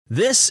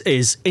This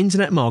is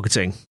Internet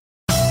Marketing.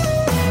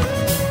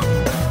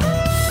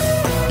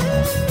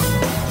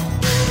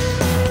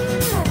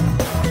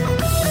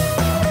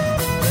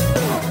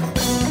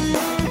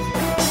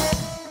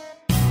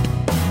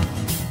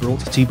 Brought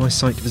to you by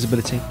Site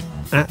Visibility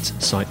at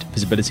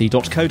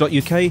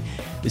sitevisibility.co.uk.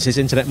 This is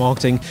Internet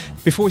Marketing.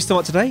 Before we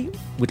start today,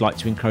 we'd like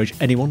to encourage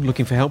anyone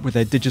looking for help with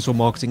their digital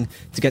marketing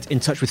to get in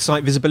touch with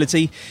Site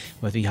Visibility.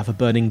 Whether you have a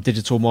burning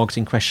digital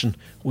marketing question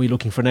or you're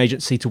looking for an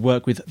agency to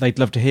work with, they'd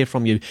love to hear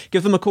from you.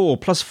 Give them a call,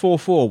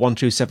 +44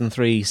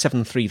 1273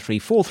 733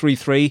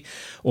 433,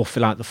 or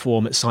fill out the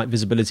form at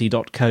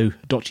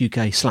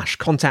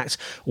sitevisibility.co.uk/contact.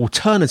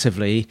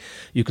 Alternatively,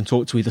 you can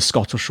talk to either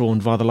Scott or Sean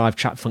via the live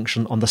chat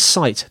function on the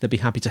site. They'd be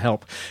happy to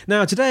help.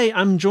 Now, today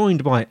I'm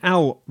joined by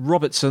Al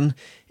Robertson,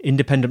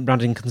 independent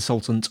branding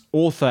consultant,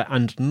 author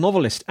and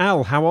novelist.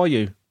 Al, how are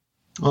you?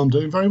 I'm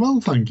doing very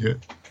well, thank you.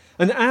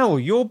 And Al,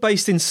 you're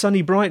based in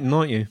sunny Brighton,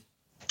 aren't you?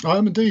 I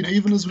am indeed.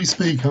 Even as we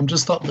speak, I'm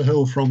just up the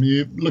hill from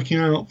you, looking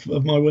out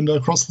of my window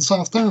across the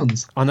South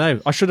Downs. I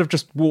know. I should have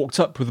just walked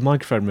up with the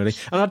microphone, really.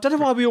 And I don't know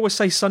why we always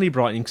say sunny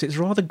Brighton, because it's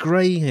rather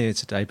grey here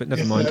today, but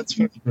never mind. Yeah, it's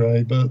very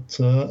grey, but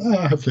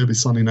hopefully it'll be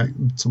sunny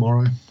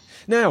tomorrow.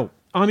 Now,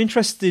 I'm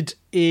interested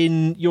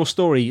in your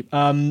story.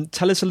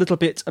 Tell us a little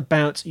bit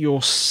about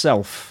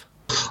yourself.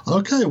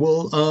 Okay,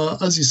 well,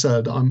 as you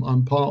said,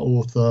 I'm part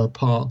author,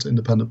 part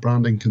independent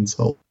branding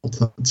consultant.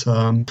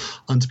 And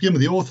to begin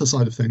with the author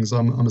side of things,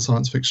 I'm a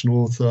science fiction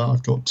author.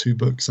 I've got 2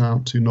 books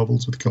out, 2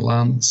 novels with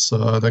Gollancz.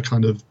 They're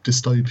kind of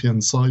dystopian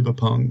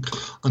cyberpunk,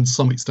 and to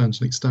some extent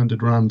an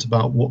extended rant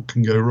about what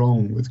can go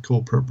wrong with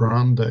corporate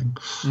branding.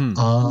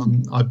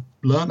 I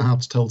learned how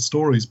to tell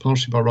stories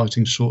partially by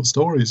writing short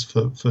stories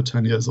for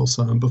 10 years or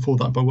so, and before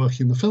that by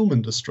working in the film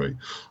industry,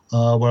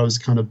 where I was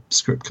kind of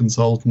script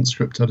consultant,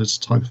 script editor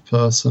type of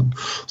person.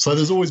 So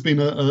there's always been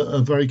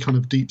a very kind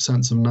of deep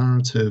sense of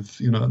narrative,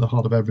 you know, at the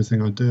heart of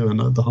everything I do, and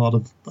at the heart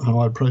of how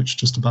I approach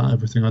just about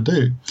everything I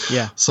do.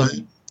 Yeah. So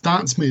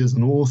that's me as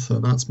an author.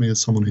 That's me as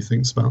someone who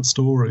thinks about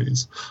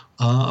stories.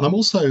 And I'm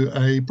also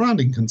a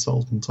branding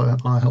consultant.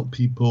 I help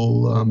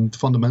people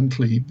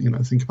fundamentally, you know,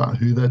 think about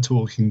who they're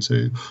talking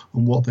to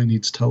and what they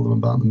need to tell them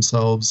about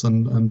themselves,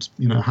 and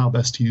you know, how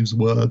best to use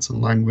words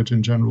and language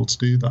in general to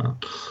do that.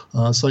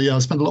 So yeah, I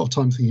spend a lot of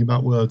time thinking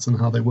about words and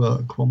how they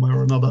work one way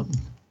or another.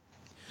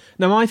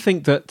 Now, I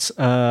think that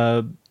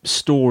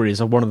stories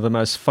are one of the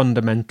most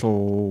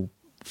fundamental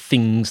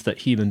things that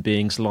human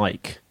beings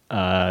like.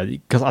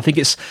 Because I think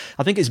it's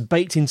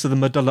baked into the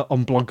medulla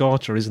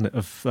oblongata, isn't it,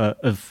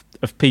 of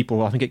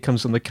people. I think it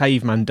comes from the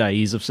caveman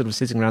days of sort of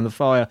sitting around the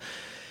fire.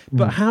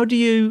 But how do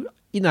you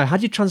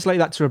translate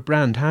that to a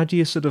brand? How do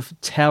you sort of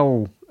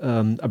tell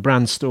a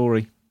brand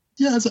story?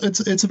 Yeah,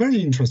 it's a very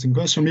interesting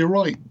question. I mean, you're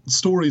right,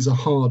 stories are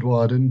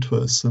hardwired into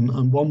us,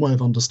 and one way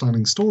of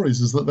understanding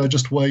stories is that they're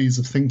just ways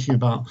of thinking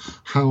about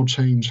how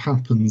change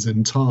happens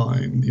in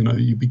time. You know,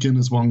 you begin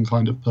as one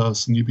kind of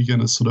person, you begin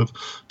as sort of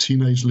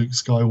teenage Luke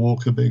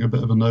Skywalker being a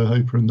bit of a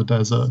no-hoper in the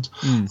desert,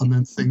 and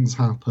then things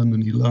happen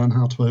and you learn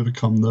how to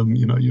overcome them.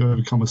 You know, you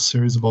overcome a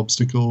series of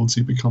obstacles,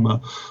 you become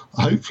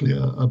hopefully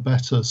a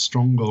better,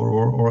 stronger,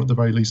 or at the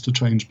very least a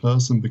changed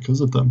person because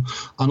of them.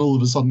 And all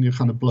of a sudden you're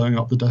kind of blowing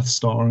up the Death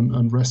Star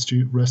and rescuing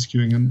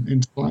an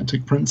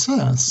intergalactic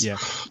princess. Yeah.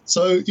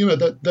 So, you know,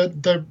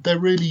 they're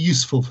really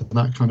useful for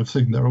that kind of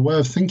thing. They're a way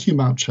of thinking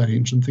about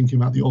change and thinking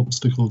about the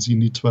obstacles you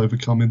need to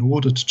overcome in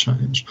order to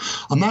change.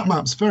 And that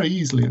maps very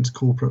easily into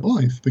corporate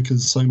life,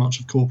 because so much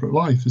of corporate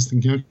life is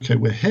thinking, okay,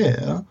 we're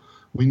here,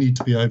 we need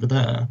to be over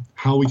there.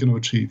 How are we going to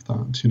achieve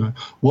that? You know,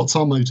 what's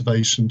our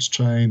motivation to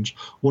change?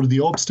 What are the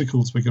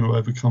obstacles we're going to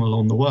overcome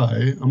along the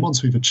way? And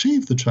once we've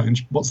achieved the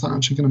change, what's that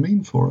actually going to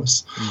mean for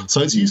us?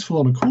 So it's useful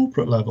on a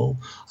corporate level,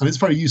 and it's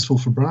very useful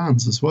for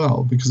brands as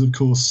well, because of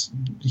course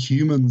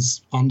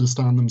humans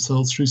understand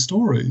themselves through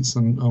stories.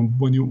 And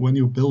when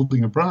you're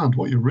building a brand,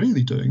 what you're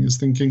really doing is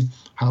thinking,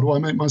 how do I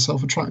make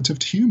myself attractive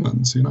to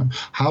humans? You know,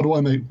 how do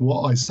I make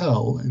what I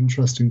sell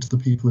interesting to the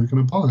people who are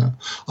going to buy it?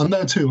 And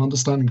there too,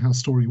 understanding how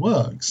story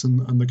works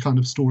and the kind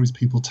of stories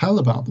people tell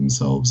about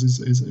themselves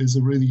is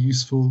a really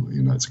useful,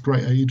 you know, it's a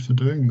great aid for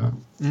doing that.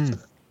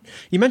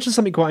 You mentioned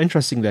something quite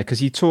interesting there,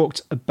 because you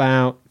talked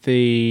about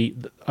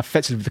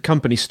effectively the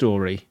company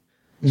story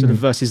sort of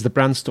versus the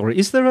brand story.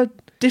 Is there a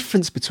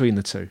difference between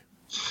the two?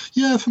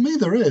 Yeah, for me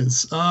there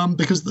is,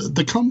 because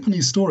the company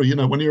story, you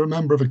know, when you're a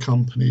member of a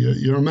company,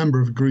 you're a member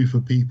of a group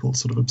of people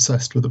sort of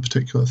obsessed with a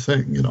particular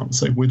thing, you know,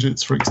 say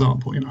widgets, for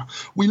example. You know,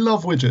 we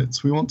love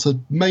widgets. We want to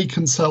make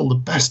and sell the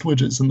best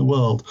widgets in the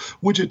world.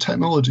 Widget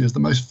technology is the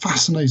most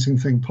fascinating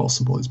thing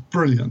possible. It's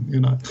brilliant, you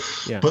know.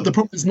 Yeah. But the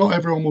problem is not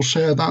everyone will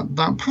share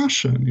that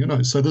passion, you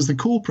know. So there's the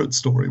corporate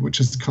story, which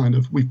is kind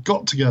of, we've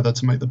got together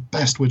to make the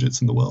best widgets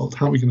in the world.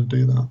 How are we going to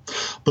do that?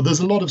 But there's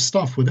a lot of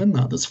stuff within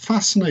that that's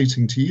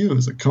fascinating to you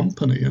as a company.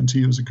 company and to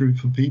you as a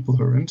group of people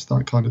who are into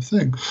that kind of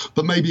thing,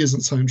 but maybe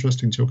isn't so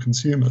interesting to your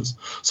consumers.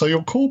 So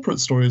your corporate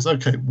story is,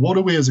 okay, what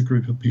are we as a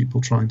group of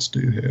people trying to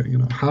do here? You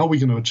know, how are we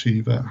going to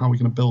achieve it? How are we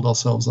going to build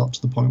ourselves up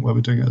to the point where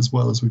we're doing it as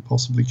well as we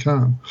possibly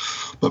can?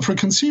 But for a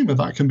consumer,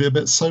 that can be a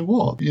bit, so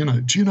what? You know,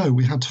 do you know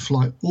we had to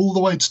fly all the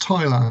way to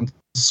Thailand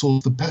to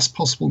source the best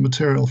possible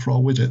material for our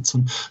widgets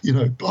and, you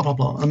know, blah, blah,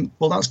 blah. And,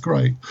 well, that's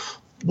great.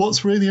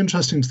 What's really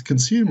interesting to the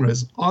consumer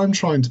is I'm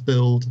trying to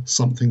build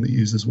something that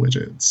uses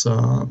widgets.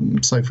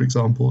 Say, for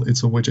example,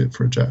 it's a widget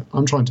for a jet.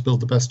 I'm trying to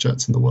build the best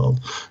jets in the world.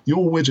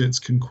 Your widgets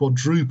can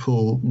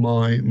quadruple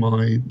my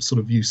sort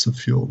of use of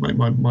fuel, make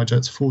my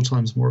jets 4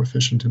 times more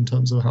efficient in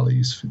terms of how they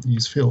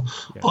use fuel.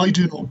 Yeah. I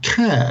do not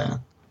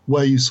care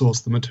where you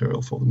source the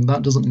material for them.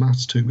 That doesn't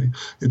matter to me.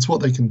 It's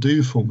what they can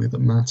do for me that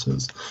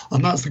matters.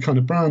 And that's the kind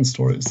of brand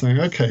story. It's saying,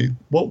 okay,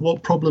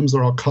 what problems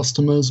are our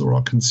customers or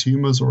our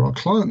consumers or our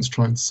clients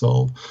trying to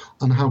solve,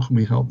 and how can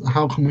we help?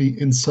 How can we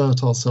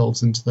insert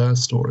ourselves into their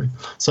story?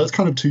 So it's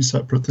kind of 2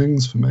 separate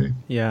things for me.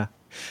 Yeah.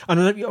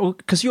 And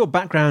because your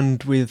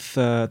background with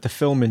the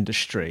film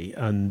industry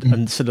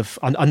and sort of,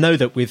 I know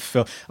that with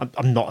film,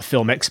 I'm not a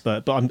film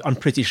expert, but I'm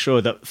pretty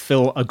sure that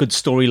a good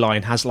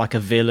storyline has like a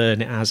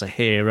villain, it has a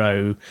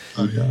hero.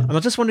 Oh, yeah. And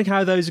I'm just wondering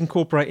how those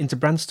incorporate into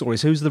brand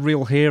stories. Who's the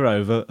real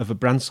hero of a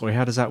brand story?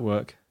 How does that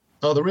work?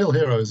 Oh, the real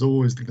hero is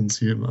always the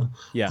consumer.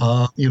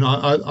 Yeah. You know,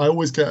 I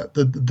always get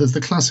there's the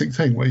classic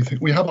thing where you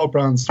think we have our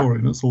brand story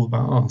and it's all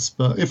about us.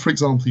 But if, for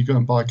example, you go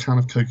and buy a can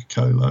of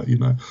Coca-Cola, you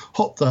know,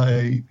 hot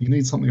day, you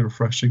need something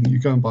refreshing, you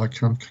go and buy a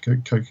can of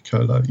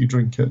Coca-Cola, you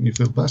drink it and you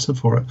feel better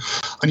for it.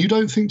 And you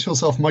don't think to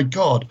yourself, my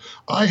God,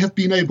 I have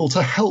been able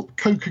to help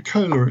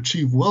Coca-Cola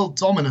achieve world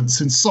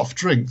dominance in soft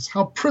drinks.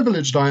 How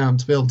privileged I am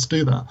to be able to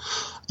do that.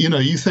 You know,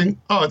 you think,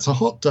 oh, it's a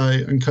hot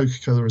day and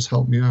Coca-Cola has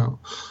helped me out.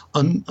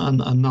 And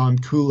now I'm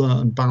cooler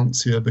and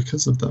bouncier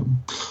because of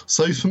them.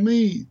 So for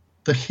me,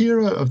 the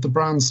hero of the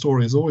brand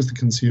story is always the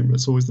consumer.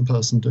 It's always the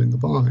person doing the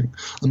buying.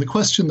 And the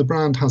question the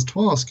brand has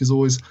to ask is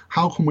always,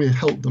 how can we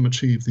help them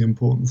achieve the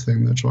important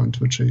thing they're trying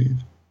to achieve?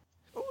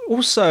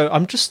 Also,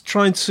 I'm just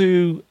trying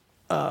to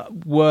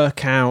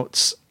work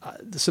out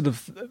sort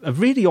of a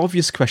really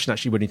obvious question,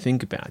 actually, when you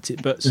think about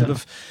it. But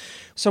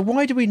so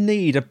why do we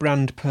need a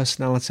brand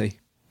personality?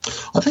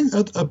 I think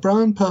a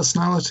brand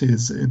personality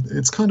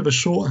it's kind of a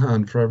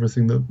shorthand for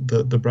everything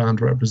that the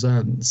brand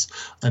represents,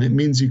 and it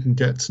means you can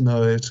get to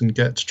know it and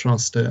get to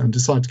trust it and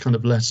decide to kind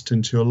of let it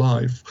into your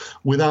life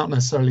without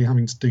necessarily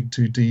having to dig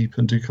too deep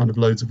and do kind of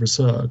loads of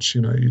research.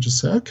 You know, you just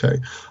say, okay,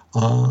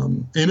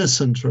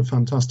 Innocent are a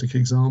fantastic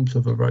example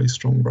of a very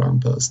strong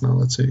brand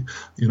personality.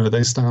 You know,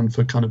 they stand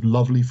for kind of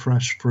lovely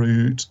fresh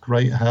fruit,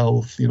 great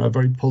health, you know, a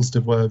very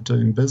positive way of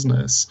doing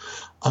business.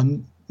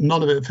 And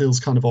none of it feels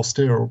kind of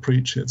austere or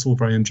preachy. It's all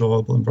very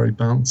enjoyable and very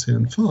bouncy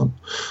and fun.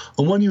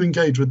 And when you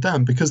engage with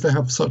them, because they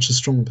have such a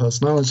strong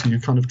personality, you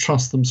kind of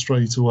trust them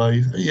straight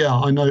away. Yeah,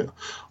 I know,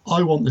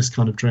 I want this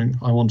kind of drink.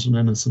 I want an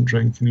Innocent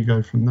drink, and you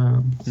go from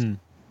there.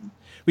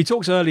 We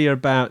talked earlier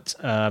about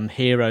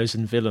heroes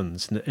and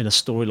villains in a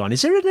storyline.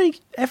 Is there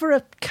ever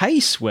a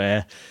case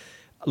where,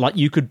 like,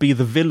 you could be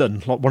the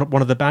villain, like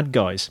one of the bad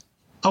guys?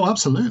 Oh,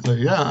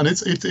 absolutely, yeah, and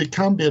it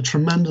can be a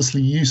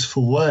tremendously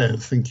useful way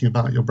of thinking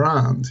about your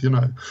brand. You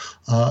know,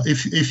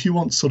 if you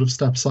want to sort of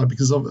step aside,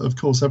 because of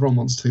course everyone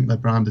wants to think their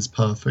brand is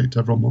perfect,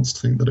 everyone wants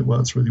to think that it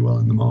works really well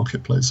in the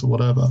marketplace or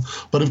whatever.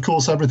 But of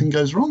course, everything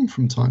goes wrong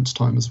from time to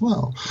time as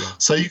well. Yeah.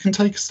 So you can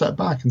take a step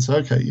back and say,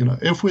 okay, you know,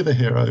 if we're the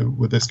hero,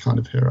 we're this kind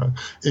of hero.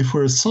 If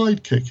we're a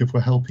sidekick, if we're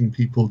helping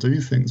people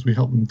do things, we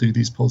help them do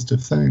these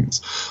positive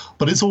things.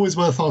 But it's always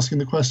worth asking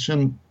the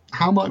question,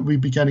 how might we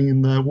be getting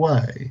in their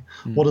way?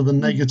 What are the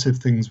negative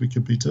things we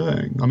could be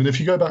doing? I mean, if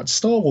you go back to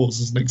Star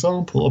Wars as an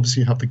example,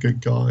 obviously you have the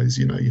good guys,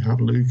 you know, you have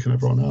Luke and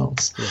everyone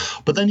else. Yeah.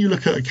 But then you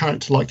look at a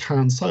character like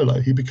Han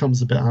Solo, he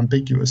becomes a bit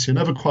ambiguous. You're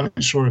never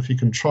quite sure if you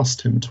can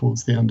trust him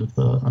towards the end of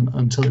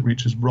until it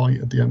reaches right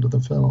at the end of the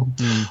film.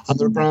 And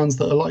there are brands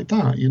that are like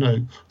that, you know,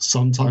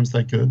 sometimes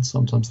they're good,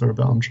 sometimes they're a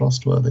bit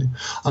untrustworthy.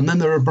 And then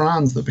there are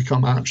brands that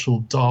become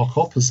actual dark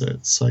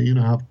opposites. So, you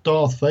know, have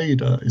Darth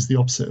Vader is the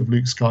opposite of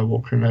Luke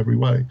Skywalker in every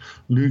way.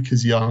 Luke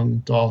is young,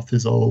 Darth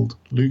is old.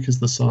 Luke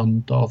is the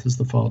son, Darth is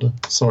the father.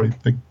 Sorry,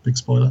 big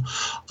spoiler.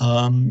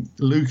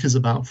 Luke is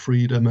about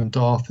freedom and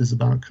Darth is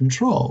about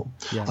control.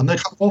 Yeah. And they're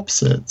kind of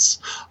opposites.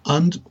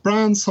 And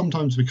brands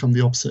sometimes become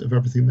the opposite of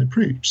everything they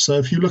preach. So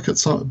if you look at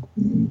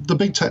the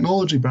big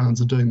technology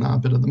brands are doing that a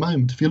bit at the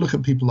moment. If you look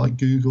at people like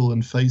Google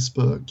and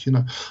Facebook, you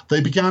know,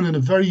 they began in a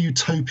very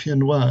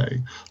utopian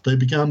way. They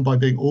began by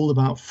being all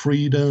about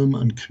freedom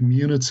and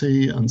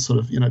community and sort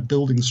of, you know,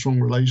 building strong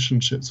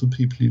relationships with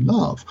people you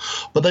love.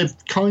 But they've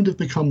kind of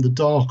become the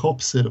dark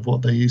opposite of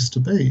what they used to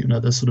be. You know,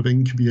 they're sort of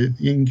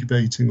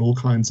incubating all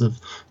kinds of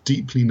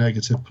deeply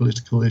negative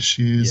political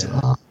issues.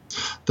 Yeah.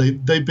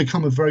 they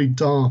become a very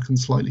dark and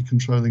slightly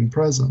controlling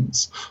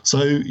presence. So,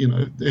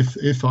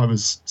 if I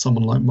was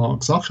someone like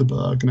Mark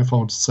Zuckerberg, and if I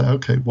were to say,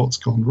 okay, what's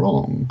gone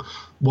wrong?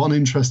 One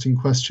interesting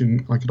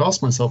question I could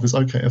ask myself is,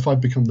 okay, if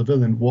I've become the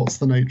villain, what's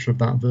the nature of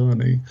that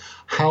villainy?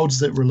 How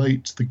does it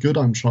relate to the good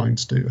I'm trying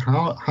to do?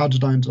 How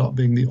did I end up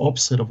being the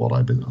opposite of what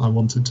I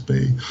wanted to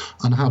be?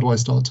 And how do I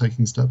start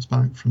taking steps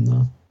back from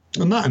there?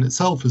 And that in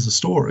itself is a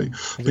story,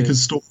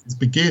 because stories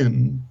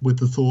begin with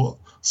the thought,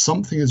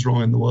 something is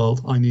wrong in the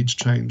world, I need to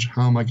change.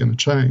 How am I going to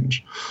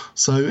change?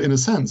 So in a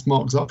sense,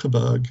 Mark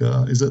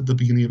Zuckerberg is at the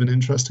beginning of an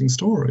interesting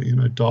story.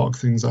 Dark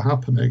things are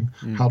happening.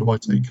 How do I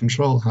take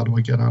control? How do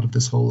I get out of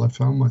this hole I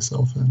found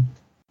myself in?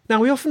 Now,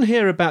 we often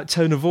hear about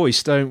tone of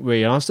voice, don't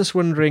we? I was just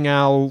wondering,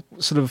 Al,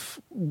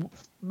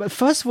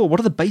 first of all, what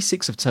are the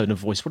basics of tone of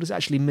voice? What does it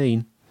actually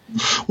mean?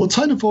 Well,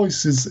 tone of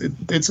voice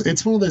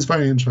it's one of those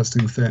very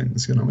interesting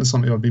things. It's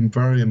something I've been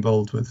very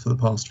involved with for the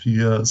past few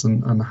years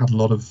and had a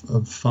lot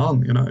of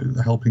fun,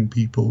 helping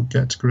people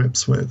get to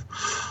grips with.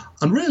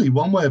 And really,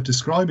 one way of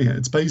describing it,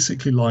 it's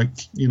basically like,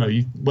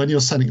 when you're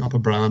setting up a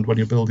brand, when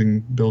you're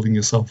building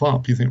yourself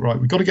up, you think, right,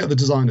 we've got to get the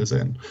designers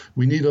in.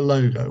 We need a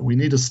logo. We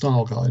need a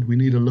style guide. We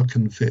need a look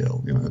and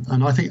feel.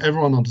 And I think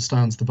everyone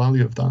understands the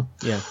value of that.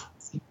 Yeah.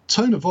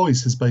 Tone of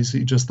voice is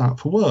basically just that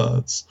for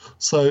words.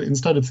 So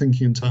instead of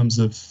thinking in terms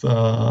of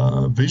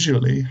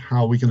visually,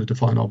 how are we going to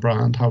define our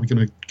brand, how are we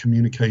going to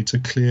communicate a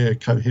clear,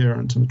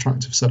 coherent and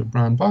attractive set of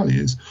brand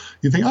values,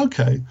 you think,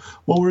 okay,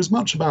 well, we're as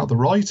much about the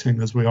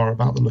writing as we are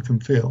about the look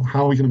and feel.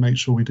 How are we going to make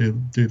sure we do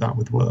that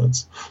with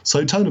words?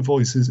 So tone of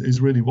voice is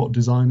really what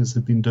designers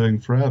have been doing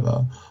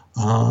forever,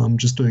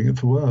 just doing it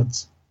for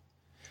words.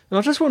 And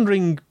I'm just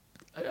wondering,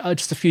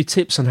 just a few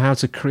tips on how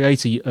to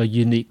create a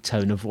unique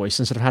tone of voice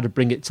and sort of how to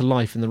bring it to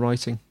life in the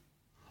writing.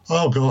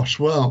 Oh, gosh.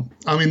 Well,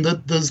 I mean,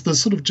 there's the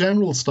sort of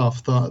general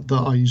stuff that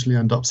I usually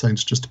end up saying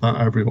to just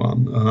about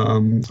everyone.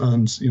 And,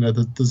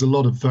 there's a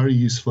lot of very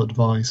useful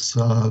advice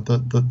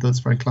that's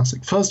very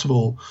classic. First of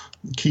all,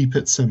 keep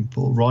it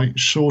simple, right?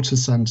 Shorter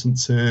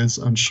sentences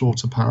and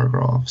shorter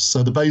paragraphs.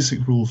 So the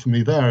basic rule for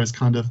me there is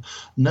kind of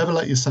never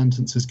let your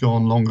sentences go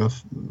on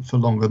for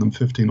longer than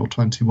 15 or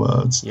 20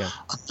 words. Yeah.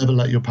 Never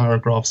let your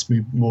paragraphs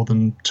be more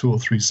than 2 or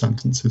 3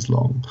 sentences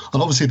long.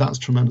 And obviously that's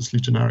tremendously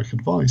generic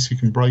advice. You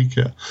can break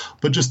it.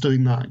 But just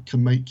doing that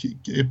can make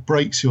it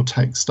breaks your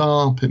text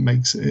up.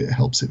 It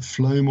helps it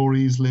flow more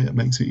easily. It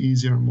makes it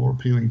easier and more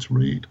appealing to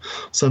read.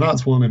 So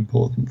that's one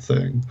important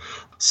thing.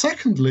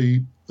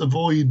 Secondly,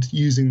 avoid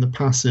using the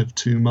passive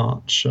too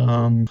much.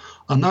 And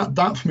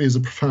that for me is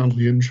a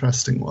profoundly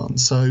interesting one.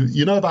 So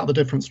about the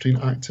difference between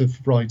active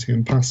writing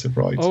and passive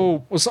writing?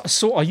 Oh,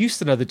 I used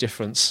to know the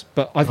difference,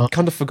 but I've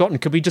kind of forgotten.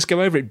 Could we just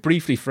go over it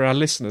briefly for our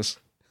listeners?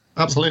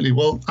 Absolutely.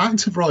 Well,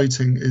 active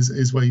writing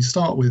is where you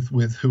start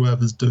with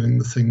whoever's doing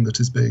the thing that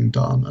is being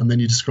done, and then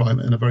you describe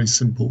it in a very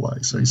simple way.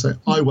 So you say,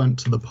 I went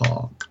to the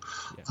park.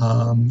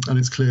 And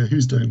it's clear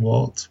who's doing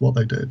what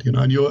they did,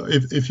 and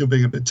if you're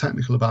being a bit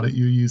technical about it,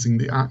 you're using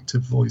the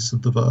active voice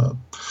of the verb.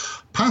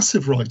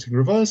 Passive writing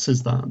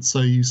reverses that.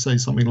 So you say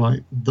something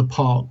like the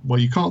park, well,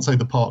 you can't say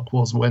the park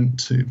was went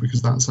to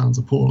because that sounds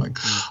appalling.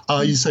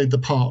 You say the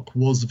park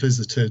was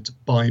visited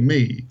by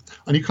me,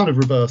 and you kind of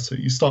reverse it.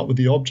 You start with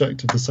the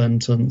object of the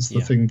sentence,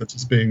 the thing that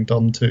is being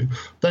done to,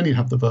 then you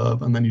have the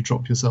verb, and then you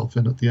drop yourself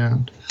in at the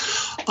end.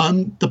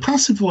 And the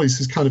passive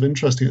voice is kind of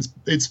interesting.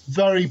 It's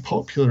very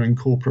popular in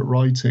corporate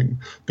writing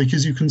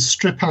because you can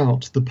strip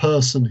out the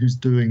person who's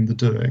doing the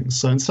doing.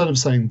 So instead of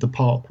saying the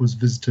park was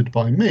visited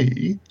by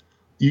me,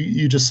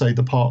 you just say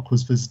the park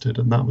was visited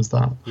and that was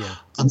that. Yeah.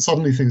 And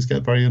suddenly things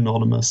get very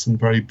anonymous and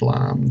very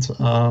bland.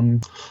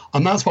 And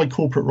that's why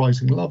corporate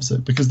writing loves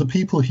it, because the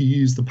people who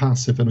use the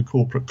passive in a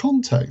corporate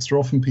context are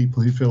often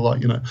people who feel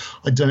like,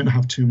 I don't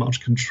have too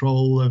much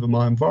control over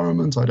my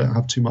environment. I don't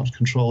have too much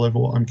control over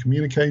what I'm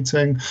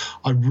communicating.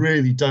 I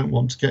really don't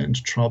want to get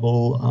into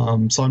trouble.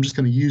 So I'm just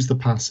going to use the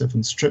passive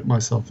and strip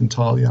myself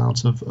entirely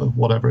out of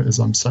whatever it is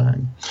I'm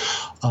saying.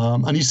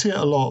 And you see it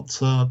a lot.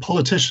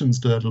 Politicians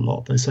do it a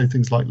lot. They say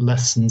things like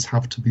lessons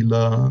have to be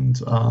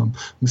learned.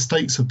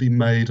 Mistakes have been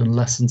made and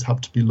lessons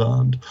have to be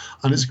learned.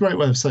 And it's a great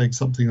way of saying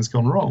something has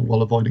gone wrong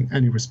while avoiding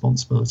any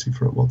responsibility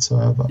for it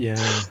whatsoever. Yeah.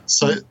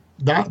 So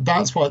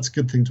that's why it's a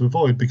good thing to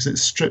avoid, because it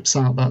strips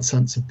out that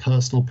sense of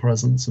personal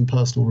presence and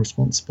personal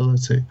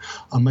responsibility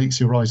and makes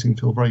your writing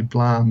feel very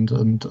bland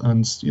and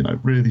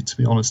really, to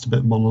be honest, a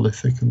bit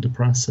monolithic and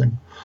depressing.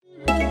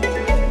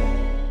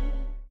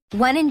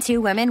 1 in 2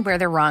 women wear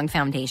the wrong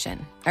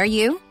foundation. Are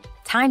you?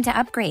 Time to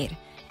upgrade.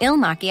 Il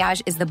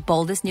Makiage is the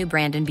boldest new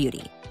brand in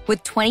beauty.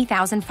 With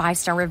 20,000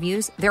 5-star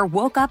reviews, their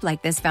Woke Up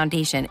Like This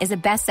foundation is a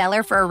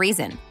bestseller for a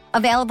reason.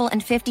 Available in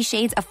 50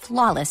 shades of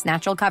flawless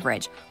natural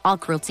coverage, all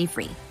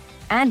cruelty-free.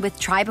 And with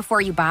Try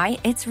Before You Buy,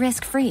 it's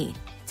risk-free.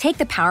 Take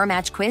the Power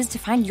Match quiz to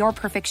find your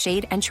perfect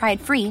shade and try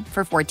it free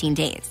for 14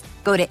 days.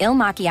 Go to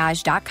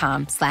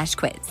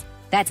ilmakiage.com/quiz.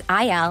 That's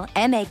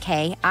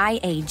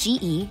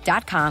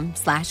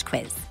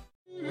ILMAKIAGE.com/quiz.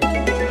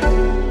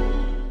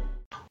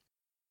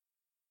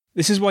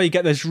 This is why you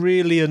get those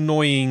really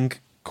annoying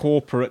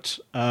corporate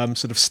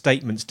sort of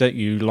statements, don't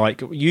you?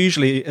 Like,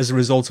 usually as a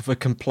result of a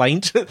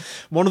complaint.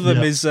 One of them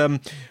is,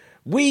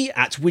 we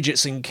at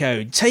Widgets and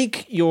Code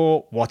take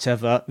your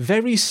whatever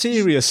very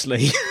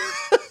seriously.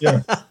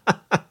 Yeah,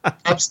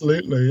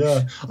 absolutely.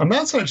 Yeah, and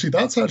that's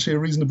actually a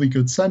reasonably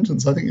good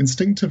sentence. I think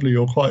instinctively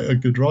you're quite a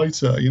good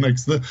writer. You know,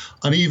 'cause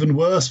an even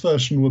worse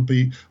version would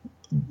be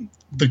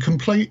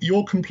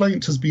your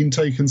complaint has been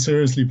taken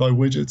seriously by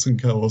Widgets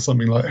and Co. or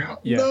something like that.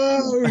 Yeah.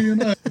 No, you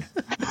know.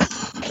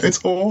 It's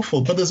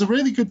awful, but there's a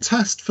really good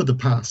test for the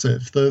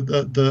passive.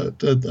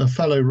 A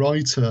fellow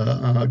writer,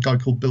 a guy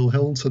called Bill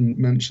Hilton,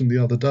 mentioned the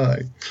other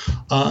day.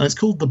 And it's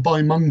called the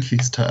by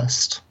monkeys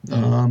test.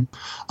 And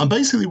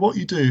basically what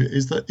you do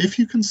is that if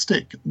you can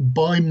stick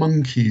by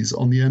monkeys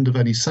on the end of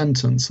any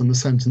sentence and the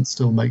sentence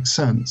still makes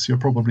sense, you're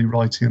probably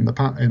writing in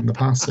the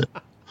passive.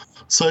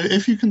 So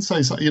if you can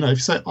say, you know, if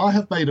you say, I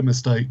have made a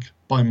mistake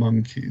by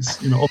monkeys,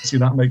 you know, obviously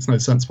that makes no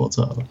sense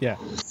whatsoever. Yeah.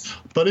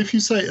 But if you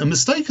say a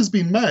mistake has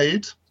been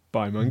made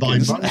by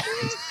monkeys.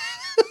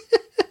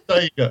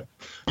 There you go.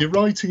 You're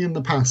writing in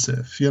the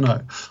passive, you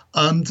know.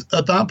 And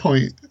at that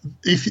point,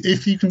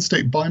 if you can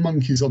stick by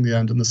monkeys on the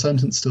end and the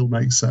sentence still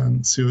makes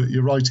sense,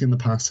 you're writing in the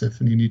passive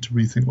and you need to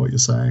rethink what you're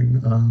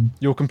saying.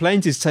 Your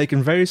complaint is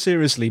taken very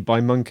seriously by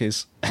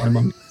monkeys. By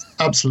monkeys.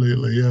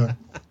 Absolutely, yeah.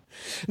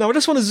 Now, I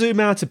just want to zoom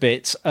out a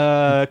bit,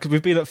 because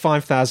we've been at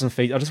 5,000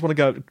 feet. I just want to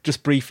go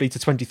just briefly to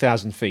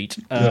 20,000 feet,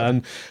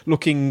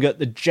 looking at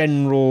the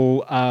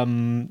general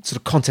sort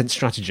of content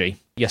strategy.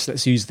 Yes,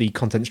 let's use the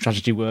content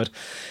strategy word.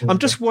 I'm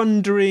just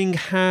wondering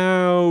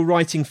how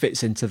writing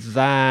fits into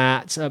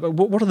that.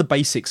 What are the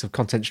basics of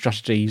content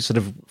strategy, sort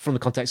of from the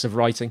context of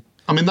writing?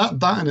 I mean,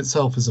 that in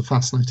itself is a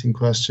fascinating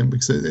question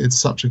because it's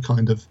such a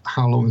kind of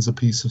how long is a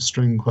piece of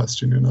string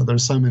question. You know, there are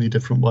so many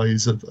different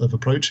ways of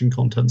approaching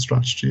content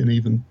strategy and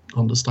even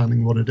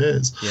understanding what it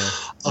is. Yeah.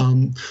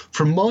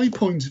 From my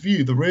point of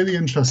view, the really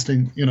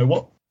interesting, you know,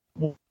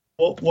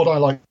 what I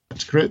like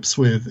to grips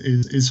with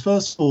is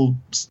first of all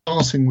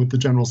starting with the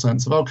general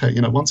sense of, okay, you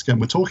know, once again,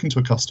 we're talking to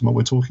a customer,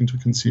 we're talking to a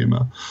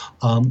consumer.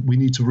 We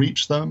need to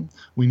reach them,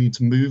 we need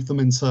to move them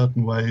in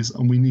certain ways,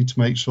 and we need to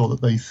make sure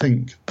that they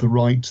think the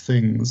right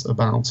things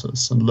about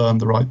us and learn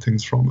the right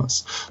things from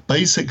us.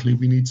 Basically,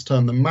 we need to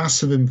turn the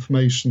massive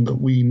information that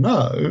we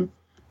know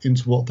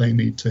into what they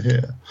need to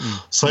hear.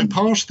 So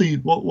partially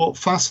what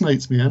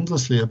fascinates me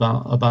endlessly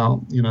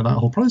about you know that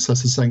whole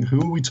process is saying,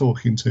 who are we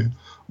talking to?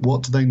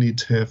 What do they need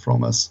to hear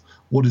from us?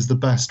 What is the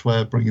best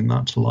way of bringing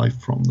that to life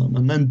from them?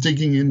 And then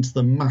digging into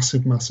the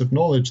massive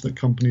knowledge that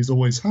companies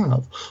always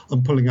have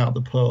and pulling out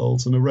the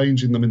pearls and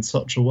arranging them in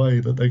such a way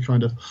that they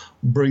kind of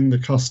bring the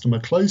customer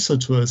closer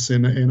to us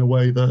in a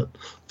way that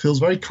feels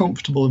very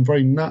comfortable and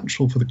very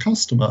natural for the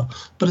customer,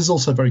 but is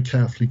also very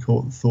carefully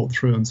thought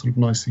through and sort of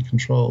nicely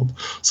controlled.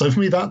 So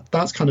for me,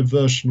 that's kind of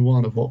version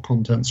one of what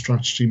content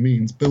strategy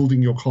means,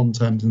 building your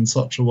content in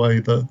such a way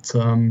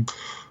that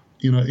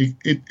you know,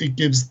 it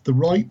gives the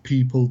right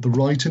people the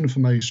right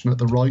information at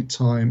the right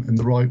time in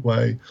the right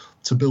way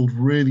to build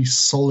really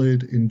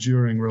solid,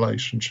 enduring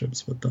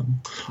relationships with them.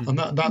 And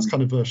that's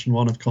kind of version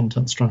one of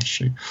content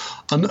strategy.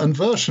 And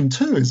version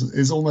two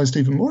is almost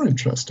even more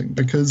interesting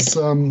because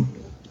I'm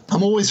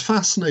always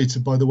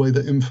fascinated by the way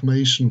that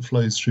information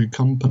flows through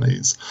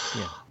companies.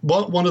 Yeah.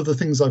 One of the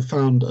things I've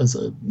found as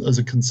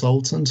a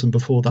consultant and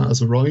before that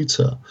as a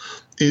writer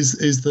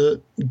is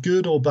that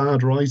good or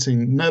bad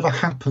writing never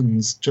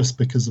happens just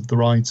because of the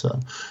writer.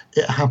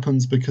 It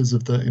happens because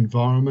of the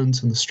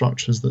environment and the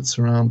structures that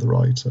surround the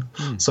writer.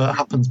 So it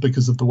happens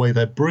because of the way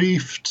they're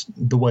briefed,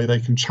 the way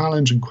they can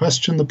challenge and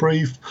question the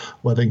brief,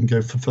 where they can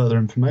go for further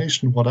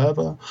information,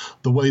 whatever,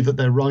 the way that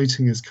their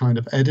writing is kind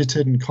of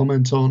edited and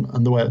comment on,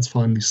 and the way it's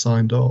finally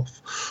signed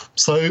off.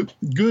 So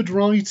good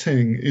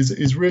writing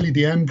is really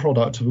the end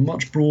product of a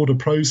much broader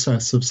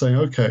process of saying,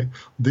 okay,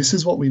 this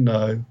is what we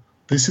know,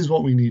 this is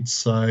what we need to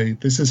say,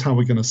 this is how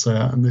we're going to say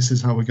it, and this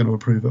is how we're going to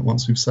approve it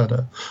once we've said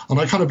it. And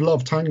I kind of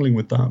love tangling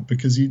with that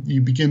because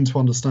you begin to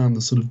understand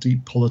the sort of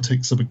deep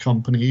politics of a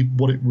company,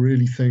 what it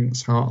really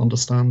thinks, how it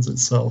understands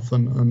itself,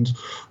 and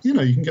you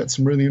know, you can get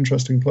some really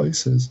interesting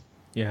places.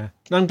 Yeah.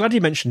 Now, I'm glad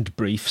you mentioned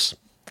briefs.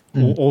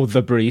 Or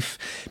the brief,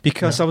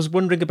 because I was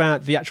wondering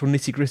about the actual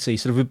nitty-gritty.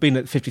 Sort of, we've been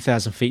at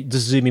 50,000 feet,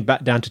 just zooming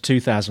back down to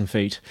 2,000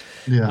 feet,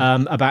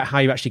 about how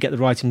you actually get the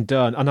writing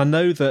done. And I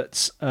know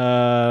that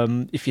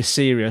if you're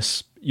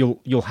serious,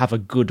 you'll have a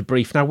good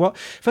brief. Now,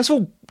 first of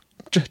all,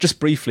 just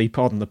briefly,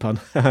 pardon the pun,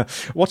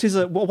 what is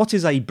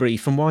a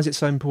brief, and why is it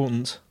so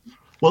important?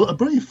 Well, a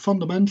brief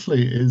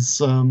fundamentally is,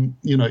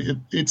 you know,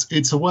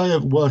 it's a way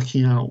of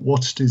working out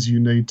what it is you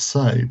need to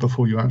say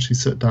before you actually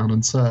sit down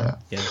and say it.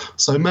 Yeah.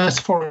 So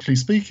metaphorically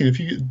speaking,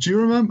 do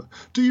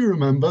you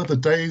remember the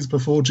days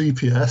before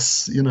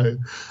GPS? You know,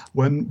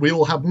 when we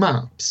all had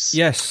maps.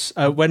 Yes,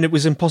 when it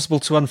was impossible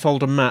to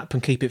unfold a map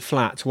and keep it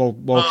flat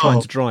while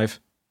trying to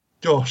drive.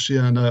 Gosh,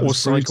 yeah, no, it or was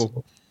cycle.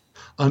 brutal.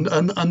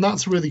 And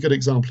that's a really good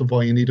example of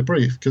why you need a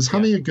brief, because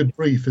having a good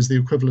brief is the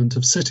equivalent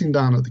of sitting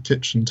down at the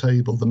kitchen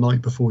table the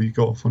night before you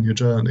go off on your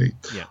journey,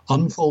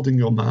 unfolding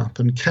your map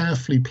and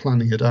carefully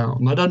planning it out.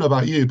 And I don't know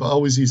about you, but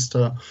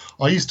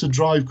I used to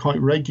drive quite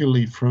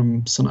regularly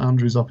from St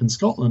Andrews up in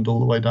Scotland all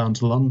the way down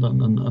to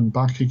London and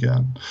back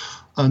again.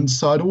 And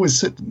so I'd always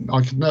sit.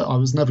 I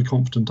was never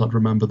confident I'd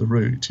remember the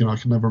route. I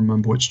could never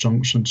remember which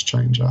junction to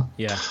change at.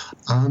 Yeah.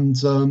 And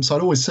so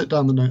I'd always sit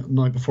down the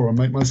night before and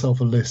make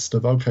myself a list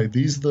of, okay,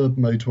 these are the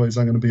motorways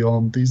I'm going to be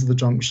on. These are the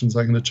junctions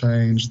I'm going to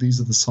change.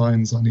 These are the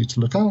signs I need to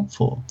look out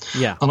for.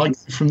 Yeah. And I go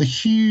from the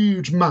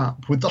huge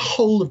map with the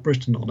whole of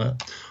Britain on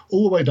it,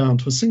 all the way down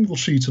to a single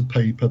sheet of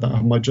paper that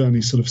had my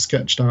journey sort of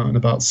sketched out in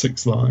about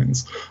 6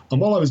 lines. And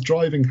while I was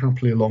driving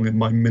happily along in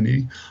my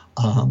Mini,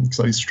 because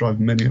I used to drive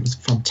a Mini, it was a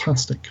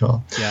fantastic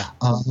car. Yeah.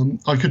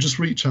 I could just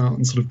reach out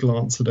and sort of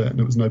glance at it, and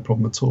it was no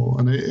problem at all.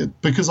 And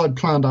because I'd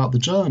planned out the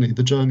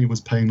journey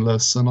was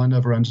painless, and I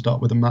never ended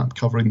up with a map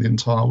covering the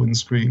entire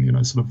windscreen,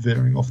 sort of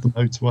veering off the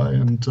motorway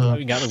and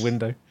looking out the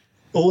window.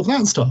 All of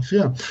that stuff,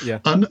 yeah.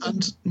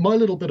 And my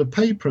little bit of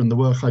paper and the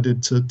work I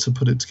did to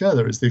put it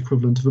together is the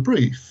equivalent of a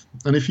brief.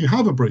 And if you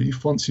have a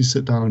brief, once you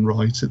sit down and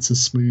write, it's a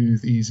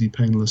smooth, easy,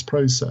 painless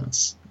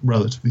process,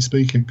 relatively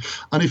speaking.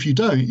 And if you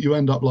don't, you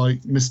end up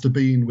like Mr.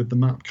 Bean with the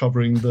map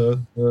covering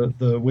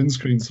the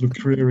windscreen, sort of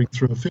careering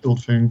through a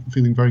field,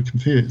 feeling very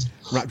confused.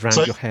 Wrapped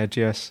around your head,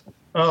 yes.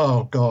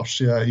 Oh gosh,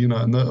 yeah,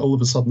 and all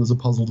of a sudden there's a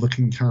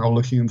puzzled-looking cow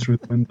looking in through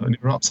the window, and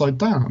you're upside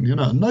down,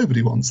 and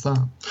nobody wants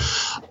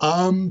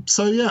that.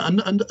 So yeah,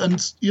 and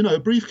a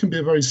brief can be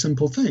a very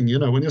simple thing.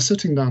 When you're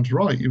sitting down to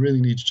write, you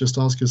really need to just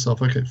ask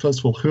yourself, okay, first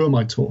of all, who am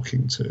I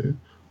talking to,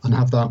 and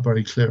have that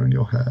very clear in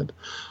your head.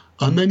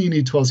 And then you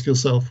need to ask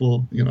yourself,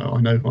 well,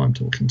 I know who I'm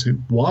talking to.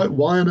 Why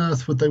on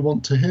earth would they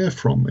want to hear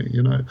from me?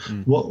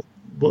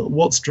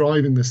 What's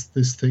driving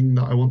this thing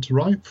that I want to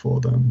write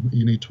for them?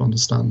 You need to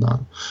understand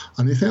that.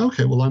 And you think,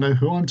 okay, well, I know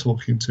who I'm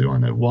talking to. I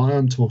know why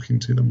I'm talking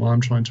to them, why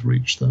I'm trying to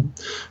reach them.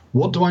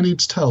 What do I need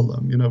to tell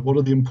them? What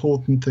are the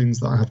important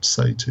things that I have to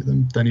say to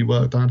them? Then you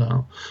work that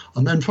out.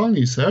 And then finally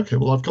you say, okay,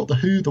 well, I've got the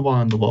who, the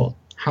why, and the what.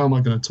 How am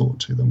I going to talk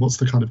to them? What's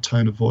the kind of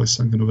tone of voice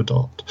I'm going to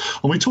adopt?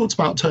 And we talked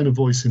about tone of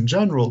voice in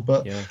general,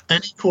 but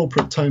any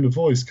corporate tone of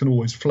voice can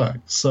always flex.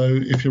 So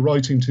if you're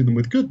writing to them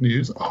with good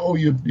news,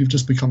 you've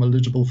just become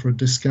eligible for a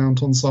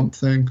discount on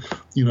something,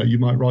 you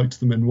might write to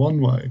them in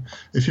one way.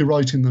 If you're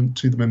writing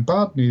to them in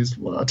bad news,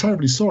 well, I'm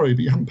terribly sorry,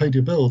 but you haven't paid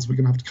your bills. We're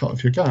going to have to cut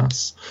off your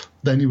gas.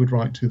 Then you would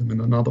write to them in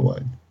another way.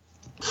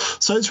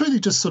 So it's really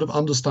just sort of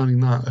understanding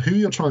that, who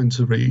you're trying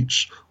to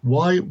reach,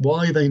 why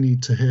they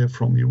need to hear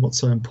from you, what's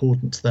so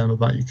important to them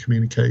about your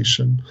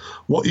communication,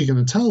 what you're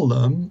going to tell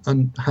them,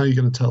 and how you're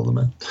going to tell them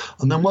it.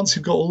 And then once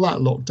you've got all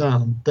that locked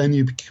down, then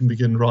you can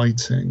begin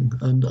writing.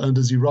 And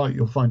as you write,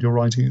 you'll find your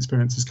writing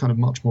experience is kind of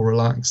much more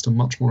relaxed and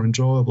much more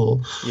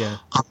enjoyable. Yeah.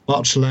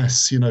 Much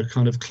less,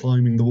 kind of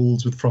climbing the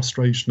walls with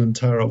frustration and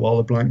terror while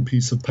a blank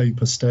piece of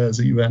paper stares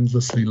at you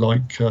endlessly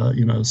like,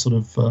 sort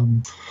of...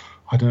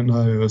 I don't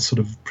know, a sort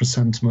of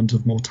presentiment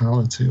of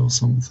mortality or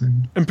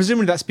something. And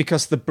presumably that's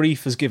because the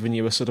brief has given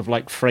you a sort of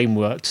like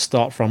framework to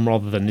start from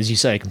rather than, as you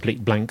say, a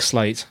complete blank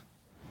slate.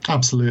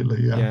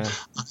 Absolutely, yeah.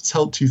 It's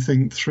helped you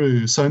think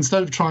through. So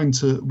instead of trying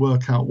to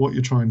work out what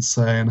you're trying to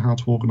say and how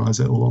to organise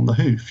it all on the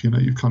hoof,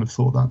 you've kind of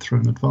thought that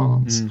through in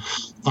advance.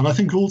 And I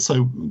think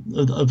also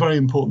a very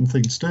important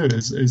thing to do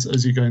is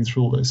as you're going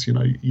through all this, you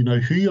know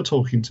who you're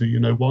talking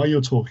to, why you're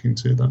talking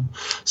to them.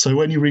 So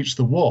when you reach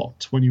the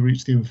what, when you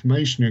reach the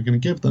information you're going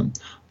to give them,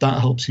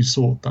 that helps you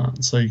sort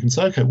that. So you can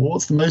say, okay, well,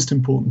 what's the most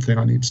important thing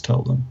I need to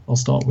tell them? I'll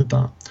start with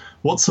that.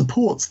 What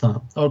supports that?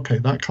 Okay,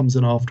 that comes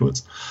in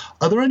afterwards.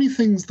 Are there any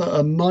things that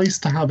are nice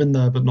to have in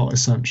there but not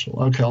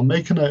essential? Okay, I'll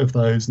make a note of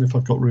those, and if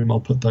I've got room, I'll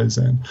put those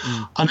in.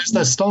 And is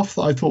there stuff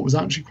that I thought was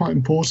actually quite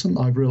important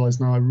I've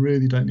realised now I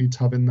really don't need to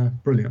have in there?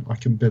 Brilliant, I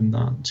can bin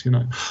that,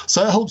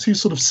 So it helps you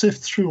sort of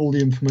sift through all the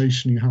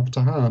information you have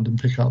to hand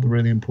and pick out the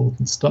really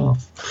important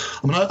stuff.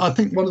 I mean, I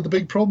think one of the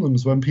big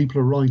problems when people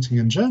are writing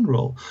in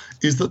general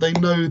is that they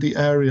know the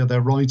area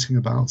they're writing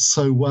about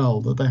so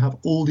well that they have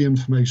all the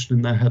information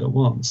in their head at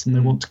once, and they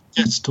want to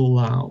get it all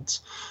out.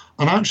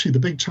 And actually, the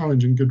big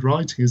challenge in good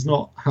writing is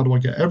not how do I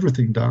get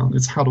everything down,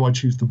 it's how do I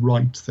choose the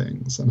right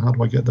things and how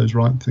do I get those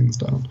right things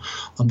down.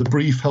 And the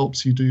brief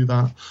helps you do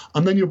that.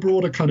 And then your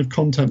broader kind of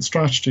content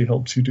strategy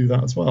helps you do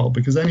that as well,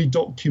 because any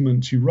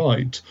document you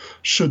write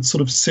should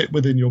sort of sit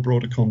within your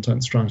broader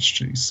content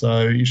strategy.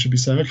 So you should be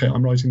saying, okay,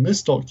 I'm writing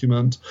this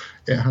document,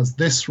 it has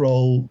this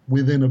role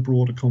within a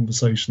broader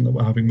conversation that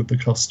we're having with the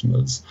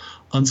customers.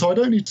 And so I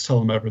don't need to tell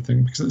them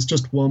everything because it's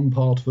just one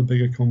part of a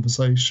bigger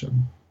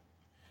conversation.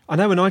 I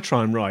know when I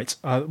try and write,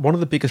 one of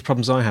the biggest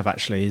problems I have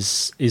actually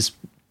is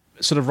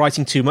sort of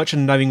writing too much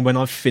and knowing when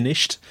I've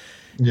finished.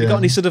 Yeah. You got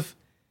any sort of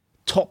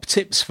top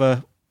tips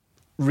for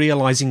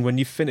realising when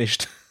you've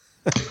finished?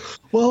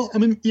 Well, I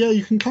mean, yeah,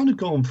 you can kind of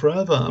go on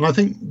forever. And I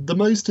think the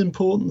most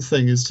important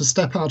thing is to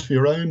step out of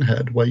your own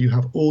head where you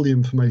have all the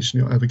information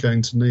you're ever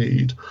going to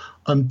need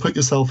and put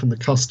yourself in the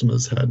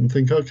customer's head and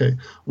think, okay,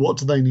 what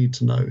do they need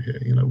to know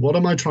here? You know, what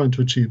am I trying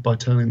to achieve by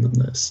telling them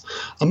this?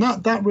 And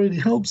that really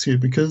helps you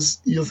because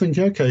you're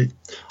thinking, okay,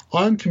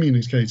 I'm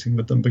communicating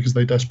with them because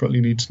they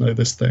desperately need to know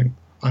this thing.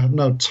 I have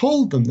now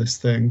told them this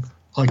thing,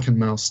 I can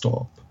now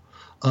stop.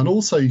 And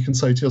also you can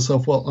say to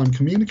yourself, well, I'm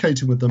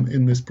communicating with them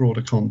in this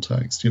broader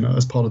context, you know,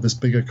 as part of this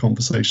bigger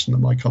conversation that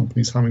my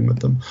company's having with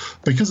them.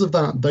 Because of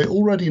that, they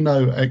already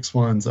know X,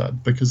 Y, and Z,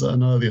 because at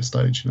an earlier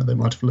stage, you know, they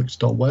might have looked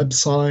at our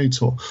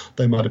website, or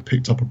they might have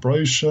picked up a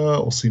brochure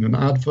or seen an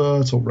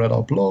advert or read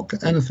our blog,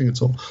 anything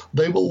at all.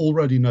 They will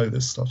already know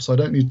this stuff, so I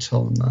don't need to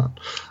tell them that.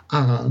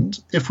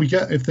 And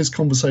if this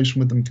conversation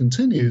with them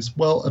continues,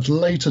 well, at a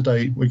later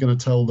date, we're going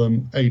to tell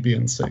them A, B,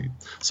 and C.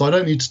 So I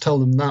don't need to tell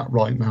them that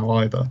right now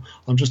either.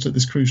 I'm just at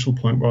this crucial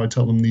point where I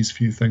tell them these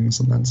few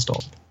things and then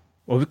stop.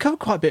 Well, we've covered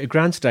quite a bit of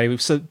ground today.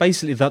 So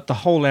basically the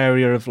whole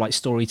area of like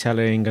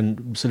storytelling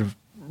and sort of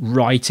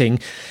writing.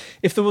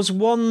 If there was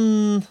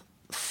one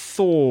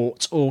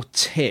thought or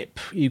tip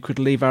you could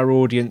leave our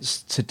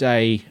audience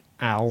today,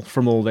 Al,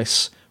 from all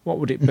this, what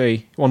would it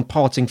be? One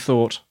parting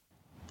thought.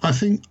 I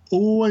think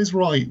always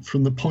write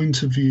from the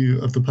point of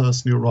view of the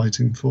person you're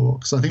writing for.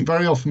 Because I think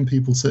very often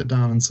people sit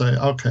down and say,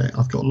 okay,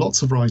 I've got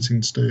lots of writing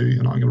to do,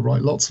 and I'm going to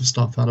write lots of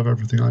stuff out of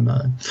everything I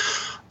know.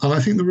 And I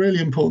think the really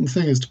important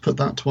thing is to put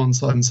that to one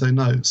side and say,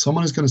 no,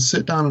 someone is going to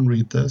sit down and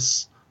read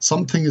this.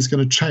 Something is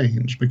going to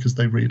change because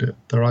they read it.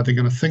 They're either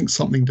going to think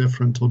something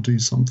different or do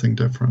something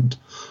different.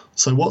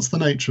 So what's the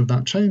nature of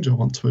that change I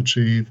want to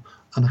achieve,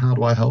 and how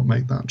do I help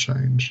make that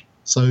change?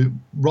 So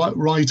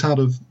write out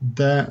of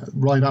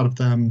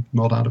them,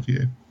 not out of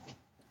you.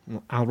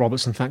 Al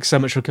Robertson, thanks so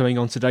much for coming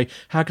on today.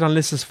 How can our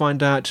listeners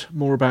find out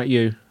more about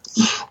you?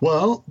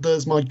 Well,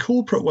 there's my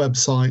corporate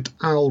website,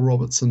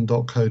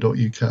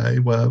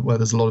 alrobertson.co.uk, where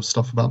there's a lot of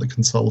stuff about the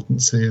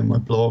consultancy and my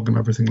blog and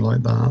everything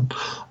like that.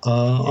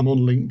 I'm on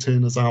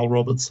LinkedIn as Al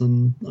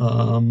Robertson,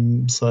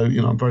 so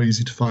you know I'm very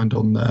easy to find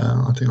on there.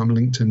 I think I'm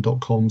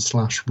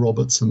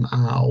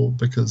linkedin.com/RobertsonAl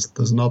because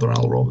there's another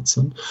Al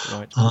Robertson.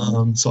 Right.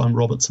 So I'm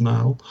Robertson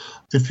Al.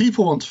 If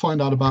people want to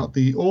find out about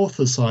the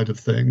author side of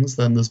things,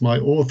 then there's my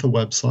author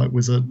website,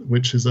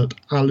 which is at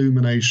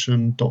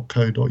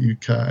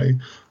allumination.co.uk.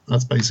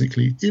 That's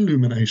basically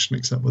illumination,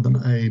 except with an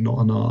A, not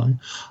an I.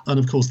 And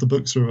of course, the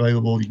books are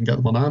available. You can get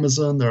them on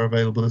Amazon. They're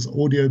available as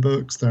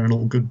audiobooks. They're in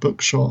all good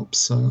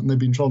bookshops. And they've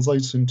been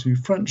translated into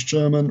French,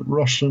 German,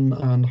 Russian,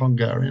 and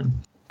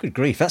Hungarian. Good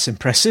grief, that's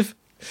impressive.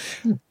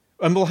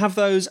 And we'll have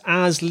those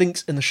as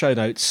links in the show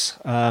notes.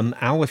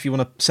 Al, if you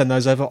want to send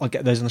those over, I'll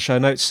get those in the show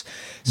notes.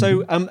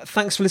 So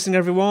thanks for listening,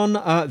 everyone.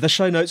 The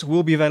show notes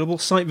will be available,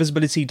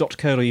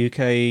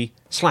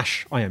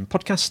 sitevisibility.co.uk/IM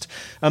podcast.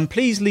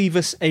 Please leave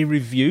us a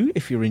review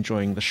if you're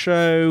enjoying the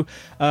show.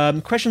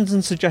 Questions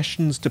and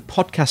suggestions to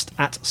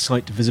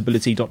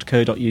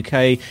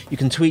podcast@sitevisibility.co.uk. You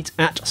can tweet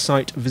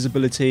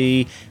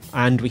 @sitevisibility,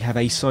 and we have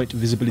a Site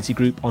Visibility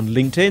group on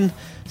LinkedIn.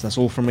 So that's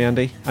all from me,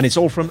 Andy. And it's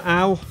all from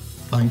Al.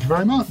 Thank you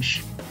very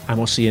much. And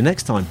we'll see you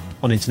next time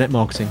on Internet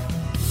Marketing.